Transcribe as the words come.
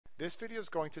This video is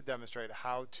going to demonstrate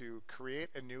how to create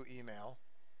a new email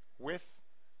with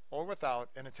or without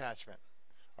an attachment.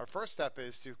 Our first step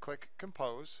is to click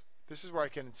Compose. This is where I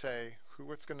can say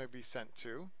who it's going to be sent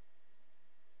to.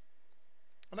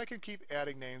 And I can keep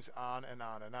adding names on and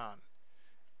on and on.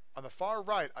 On the far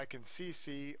right, I can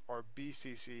CC or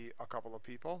BCC a couple of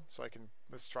people. So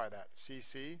let's try that.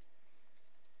 CC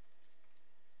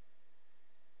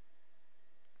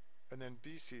and then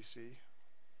BCC.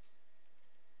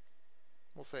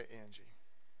 We'll say Angie.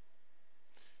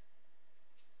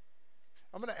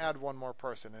 I'm going to add one more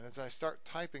person, and as I start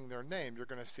typing their name, you're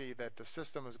going to see that the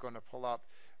system is going to pull up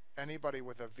anybody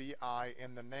with a VI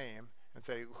in the name and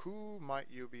say, who might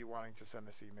you be wanting to send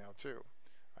this email to?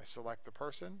 I select the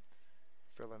person,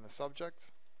 fill in the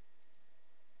subject,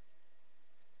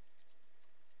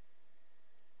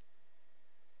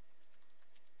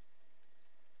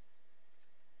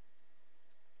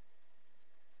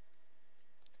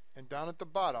 and down at the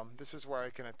bottom, this is where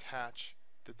I can attach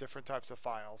the different types of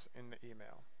files in the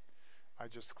email. I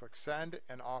just click send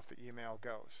and off the email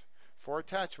goes. For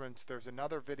attachments, there's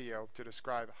another video to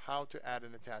describe how to add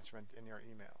an attachment in your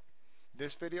email.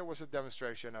 This video was a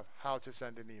demonstration of how to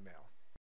send an email.